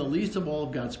 although I am the least of all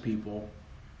of God's people,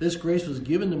 this grace was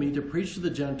given to me to preach to the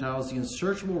Gentiles the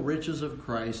unsearchable riches of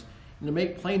Christ, and to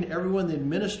make plain to everyone the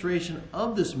administration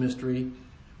of this mystery,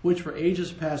 which for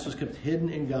ages past was kept hidden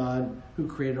in God, who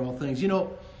created all things.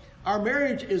 Our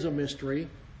marriage is a mystery.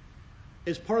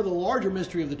 It's part of the larger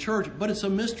mystery of the church, but it's a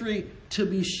mystery to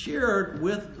be shared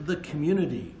with the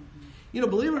community.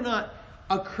 Believe it or not,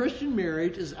 a Christian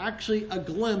marriage is actually a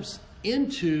glimpse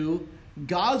into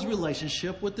God's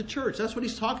relationship with the church. That's what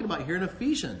he's talking about here in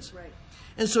Ephesians. Right.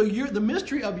 And so the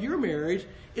mystery of your marriage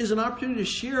is an opportunity to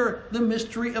share the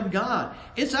mystery of God.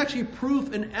 It's actually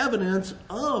proof and evidence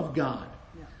of God.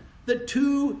 Yeah. That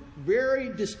two very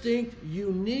distinct,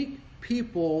 unique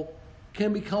people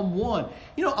can become one.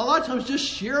 A lot of times just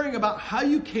sharing about how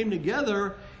you came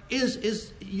together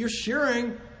is you're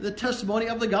sharing the testimony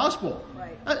of the gospel.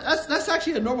 Right. That's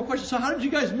actually a normal question. So how did you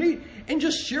guys meet? And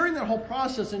just sharing that whole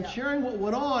process and sharing what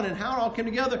went on and how it all came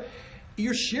together.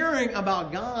 You're sharing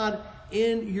about God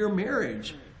in your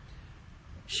marriage.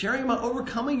 Sharing about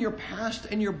overcoming your past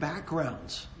and your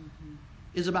backgrounds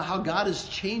is about how God has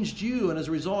changed you and as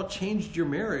a result changed your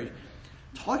marriage.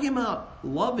 Talking about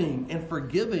loving and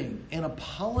forgiving and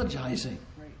apologizing,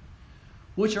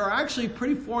 which are actually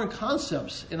pretty foreign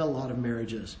concepts in a lot of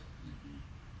marriages.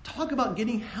 Talk about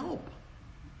getting help.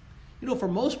 For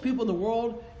most people in the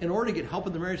world, in order to get help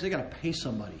in the marriage, they got to pay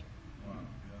somebody.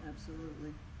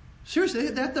 Absolutely. Seriously,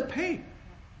 they have to pay.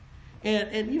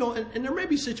 And there may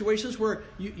be situations where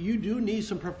you do need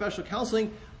some professional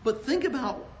counseling, but think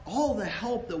about all the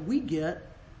help that we get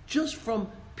just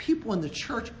from people in the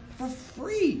church for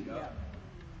free. Yeah.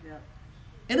 Yeah.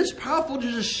 And it's powerful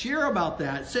to just share about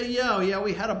that. Say, yeah,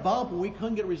 we had a bump and we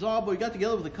couldn't get it resolved, but we got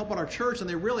together with a couple at our church and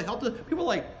they really helped us. People are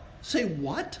like, say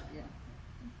what? Yeah.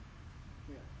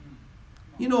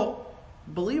 Yeah.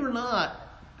 Believe it or not,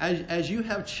 as you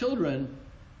have children,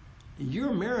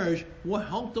 your marriage will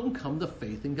help them come to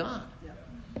faith in God. Yeah.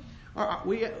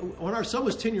 When our son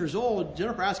was 10 years old,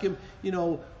 Jennifer asked him,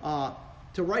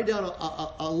 to write down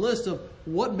a list of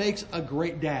what makes a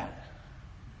great dad.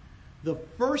 The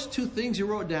first two things he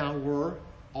wrote down were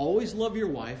always love your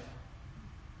wife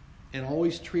and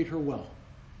always treat her well.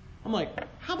 I'm like,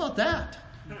 how about that?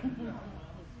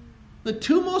 The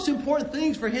two most important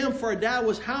things for him, for a dad,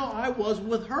 was how I was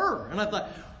with her. And I thought,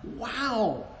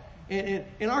 wow.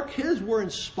 And our kids were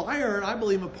inspired, I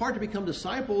believe, in part to become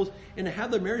disciples and to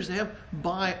have the marriage they have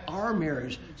by our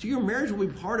marriage. So your marriage will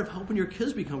be part of helping your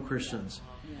kids become Christians.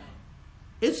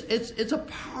 It's a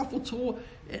powerful tool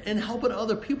in helping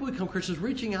other people become Christians,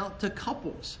 reaching out to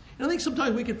couples. And I think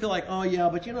sometimes we can feel like, oh yeah,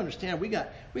 but you don't understand, we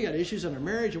got issues in our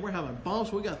marriage and we're having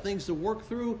bumps, we got things to work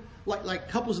through. Like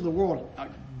couples in the world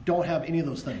don't have any of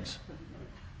those things.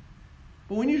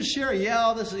 But when you just share,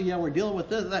 we're dealing with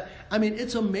this, that. I mean,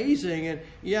 it's amazing. And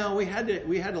we had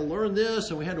to learn this,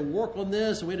 and we had to work on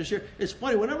this, and we had to share. It's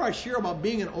funny, whenever I share about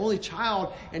being an only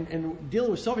child and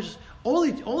dealing with selfishness,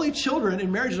 only children in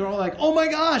marriages are all like, oh my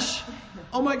gosh,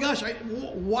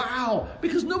 wow,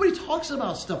 because nobody talks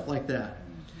about stuff like that.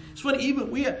 It's funny,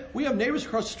 even we have neighbors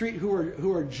across the street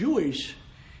who are Jewish,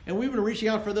 and we've been reaching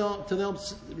out to them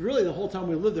really the whole time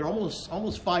we lived there,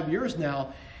 almost 5 years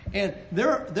now. And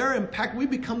they're impacted. We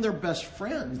become their best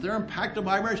friends. They're impacted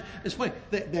by marriage. It's funny.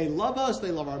 They love us. They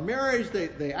love our marriage.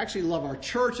 They actually love our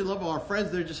church. They love our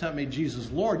friends. They just haven't made Jesus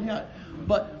Lord yet.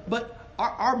 But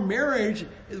our marriage,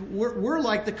 we're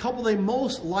like the couple they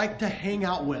most like to hang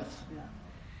out with.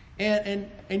 Yeah.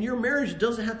 And your marriage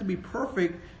doesn't have to be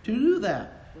perfect to do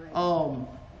that. Right.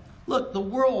 Look, the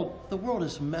world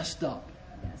is messed up.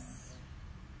 Yes.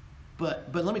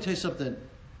 But let me tell you something.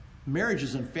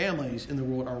 Marriages and families in the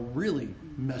world are really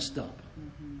messed up.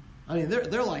 Mm-hmm. I mean,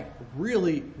 they're like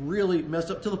really, really messed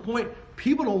up to the point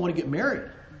people don't want to get married.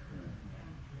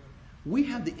 Mm-hmm. We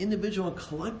have the individual and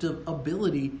collective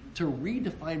ability to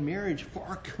redefine marriage for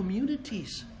our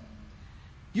communities.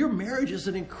 Your marriage is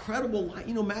an incredible light.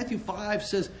 Matthew 5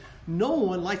 says, no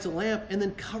one lights a lamp and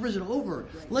then covers it over.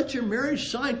 Right. Let your marriage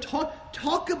shine.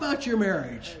 Talk about your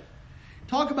marriage. Right.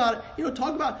 Talk about it.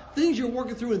 Talk about things you're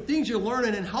working through and things you're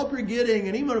learning and help you're getting,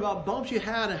 and even about bumps you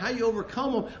had and how you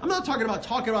overcome them. I'm not talking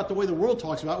about the way the world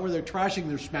talks about, where they're trashing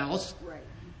their spouse. Right.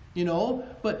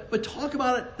 But talk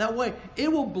about it that way. It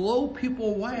will blow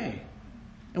people away.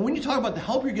 And when you talk about the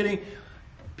help you're getting,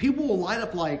 people will light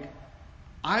up like,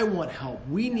 I want help.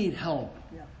 We need help.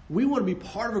 Yeah. We want to be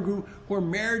part of a group where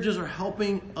marriages are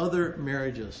helping other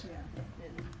marriages.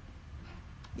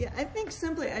 Yeah, I think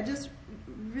simply, I just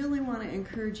really want to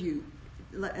encourage you,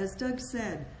 as Doug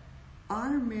said,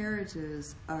 our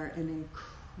marriages are an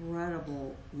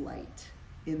incredible light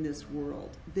in this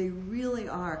world. They really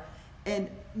are. And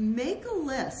make a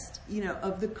list,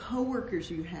 of the coworkers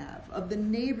you have, of the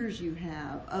neighbors you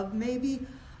have, of maybe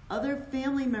other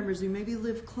family members who maybe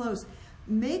live close.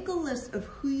 Make a list of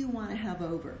who you want to have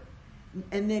over.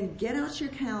 And then get out your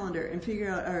calendar and figure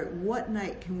out, all right, what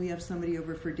night can we have somebody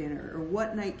over for dinner? Or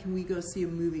what night can we go see a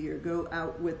movie or go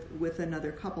out with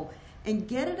another couple? And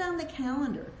get it on the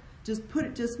calendar.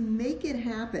 Just make it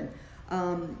happen.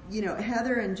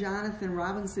 Heather and Jonathan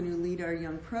Robinson, who lead our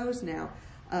Young Pros now,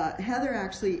 Heather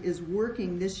actually is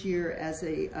working this year as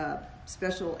a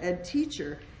special ed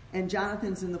teacher, and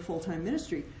Jonathan's in the full-time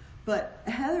ministry. But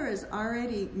Heather has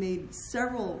already made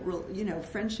several,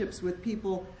 friendships with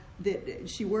people that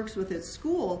she works with at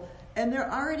school, and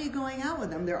they're already going out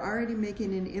with them. They're already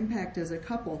making an impact as a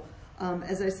couple.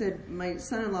 As I said, my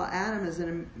son-in-law Adam is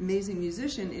an amazing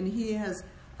musician, and he has,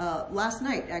 last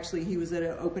night actually, he was at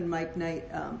an open mic night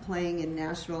playing in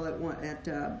Nashville at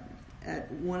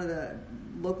one of the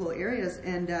local areas,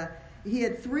 and he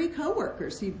had 3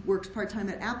 coworkers. He works part-time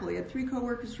at Apple. He had 3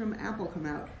 coworkers from Apple come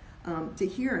out to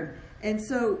hear him. And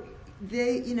so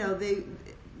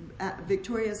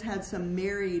Victoria's had some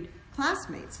married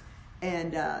classmates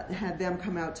and had them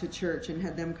come out to church and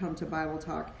had them come to Bible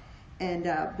talk. And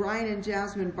Brian and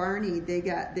Jasmine Barney,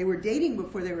 they were dating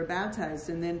before they were baptized,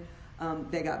 and then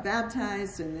they got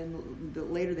baptized, and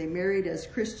then later they married as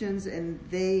Christians, and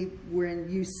they were in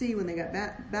UC when they got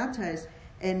baptized,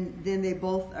 and then they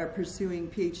both are pursuing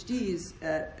PhDs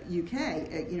at UK,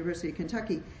 at University of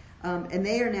Kentucky. And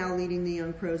they are now leading the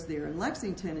Young Pros there in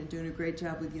Lexington and doing a great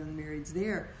job with young marrieds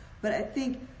there. But I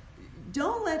think,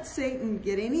 don't let Satan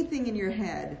get anything in your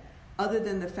head other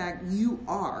than the fact you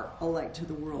are a light to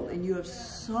the world and you have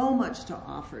so much to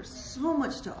offer.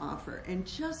 And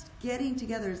just getting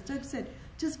together, as Doug said,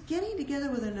 just getting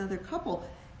together with another couple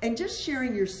and just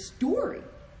sharing your story,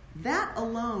 that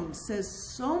alone says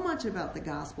so much about the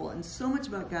gospel and so much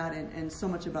about God and so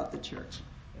much about the church.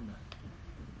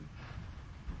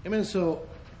 Amen. So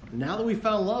now that we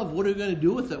found love, what are we going to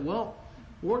do with it? Well,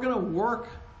 we're going to work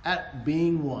at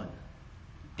being one.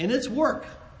 And it's work.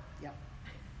 Yep.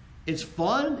 It's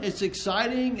fun. It's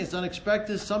exciting. It's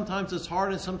unexpected. Sometimes it's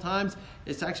hard, and sometimes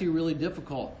it's actually really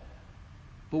difficult.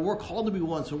 But we're called to be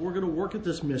one, so we're going to work at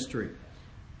this mystery.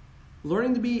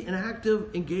 Learning to be an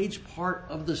active, engaged part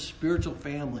of the spiritual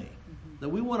family. Mm-hmm. That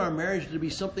we want our marriage to be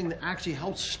something that actually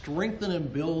helps strengthen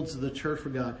and builds the church for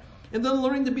God. And then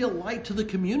learning to be a light to the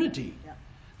community. Yeah.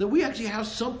 That we actually have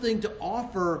something to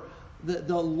offer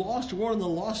the lost world and the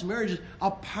lost marriage is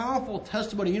a powerful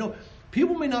testimony. You know,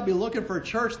 people may not be looking for a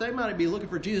church. They might be looking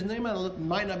for Jesus. And they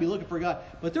might not be looking for God.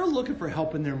 But they're looking for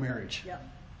help in their marriage. Yep.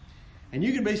 And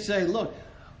you can basically say, look,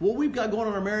 what we've got going on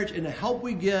in our marriage and the help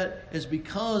we get is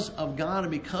because of God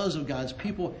and because of God's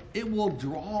people. It will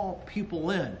draw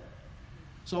people in.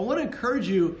 So I want to encourage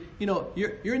you, you know,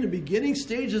 you're in the beginning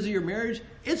stages of your marriage.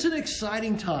 It's an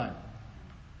exciting time.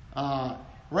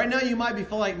 Right now you might be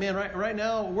feeling like, man, right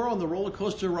now we're on the roller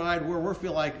coaster ride where we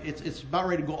feel like it's about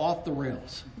ready to go off the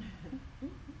rails.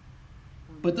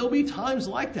 But there'll be times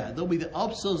like that. There'll be the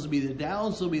ups, there'll be the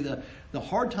downs, there'll be the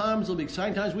hard times, there'll be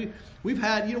exciting times. We've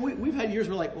had years where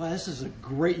we're like, well, this is a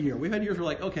great year. We've had years where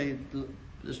we're like, okay,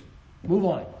 just move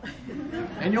on.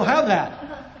 And you'll have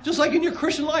that. Just like in your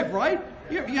Christian life, right?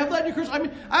 You have that in your Christian life. I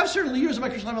mean, I have certainly years of my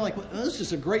Christian life I'm like, well, this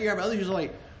is a great year. But other years are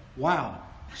like, wow,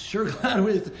 sure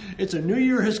glad it's a new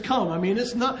year has come. I mean,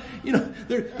 it's not, you know,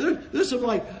 there's some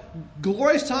like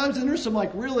glorious times and there's some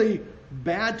like really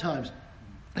bad times.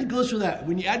 It goes through that.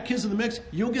 When you add kids in the mix,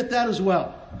 you'll get that as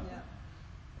well. Yeah.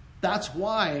 That's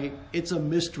why it's a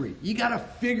mystery. You got to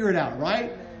figure it out,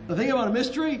 right? The thing about a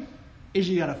mystery is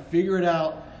you got to figure it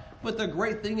out. But the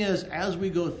great thing is, as we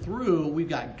go through, we've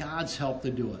got God's help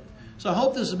to do it. So I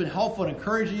hope this has been helpful and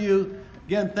encouraging you.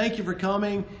 Again, thank you for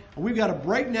coming. We've got a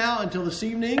break now until this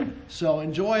evening, so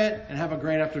enjoy it and have a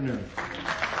great afternoon.